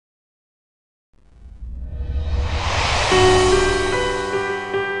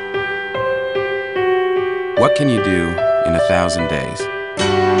What can you do in 1,000 days?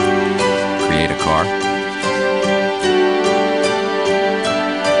 Create a car?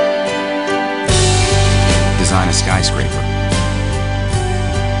 Design a skyscraper?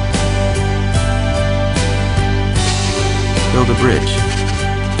 Build a bridge?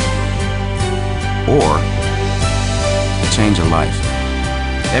 Or change a life?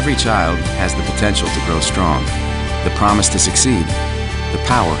 Every child has the potential to grow strong, the promise to succeed, the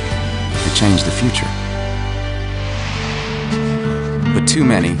power to change the future. But too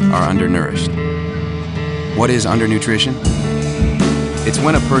many are undernourished. What is undernutrition? It's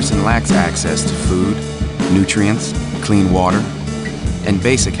when a person lacks access to food, nutrients, clean water, and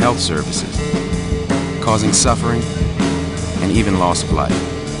basic health services, causing suffering and even loss of life.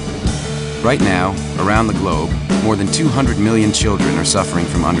 Right now, around the globe, more than 200 million children are suffering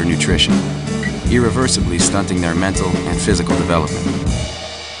from undernutrition, irreversibly stunting their mental and physical development.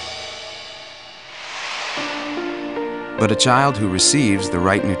 But a child who receives the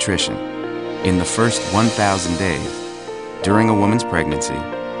right nutrition in the first 1,000 days during a woman's pregnancy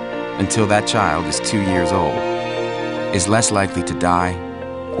until that child is 2 years old is less likely to die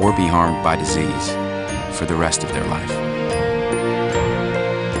or be harmed by disease for the rest of their life.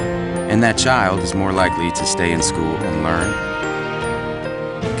 And that child is more likely to stay in school and learn,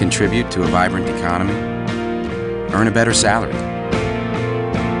 contribute to a vibrant economy, earn a better salary,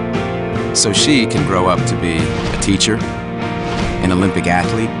 so she can grow up to be a teacher, an Olympic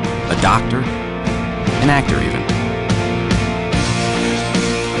athlete, a doctor, an actor even.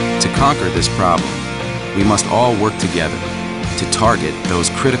 To conquer this problem, we must all work together to target those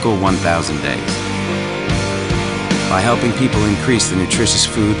critical 1,000 days. By helping people increase the nutritious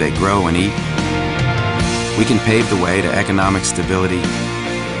food they grow and eat, we can pave the way to economic stability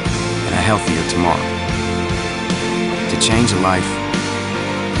and a healthier tomorrow. To change a life,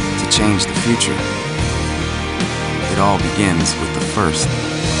 to change the future, it all begins with the first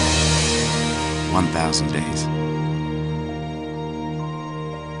 1,000 days.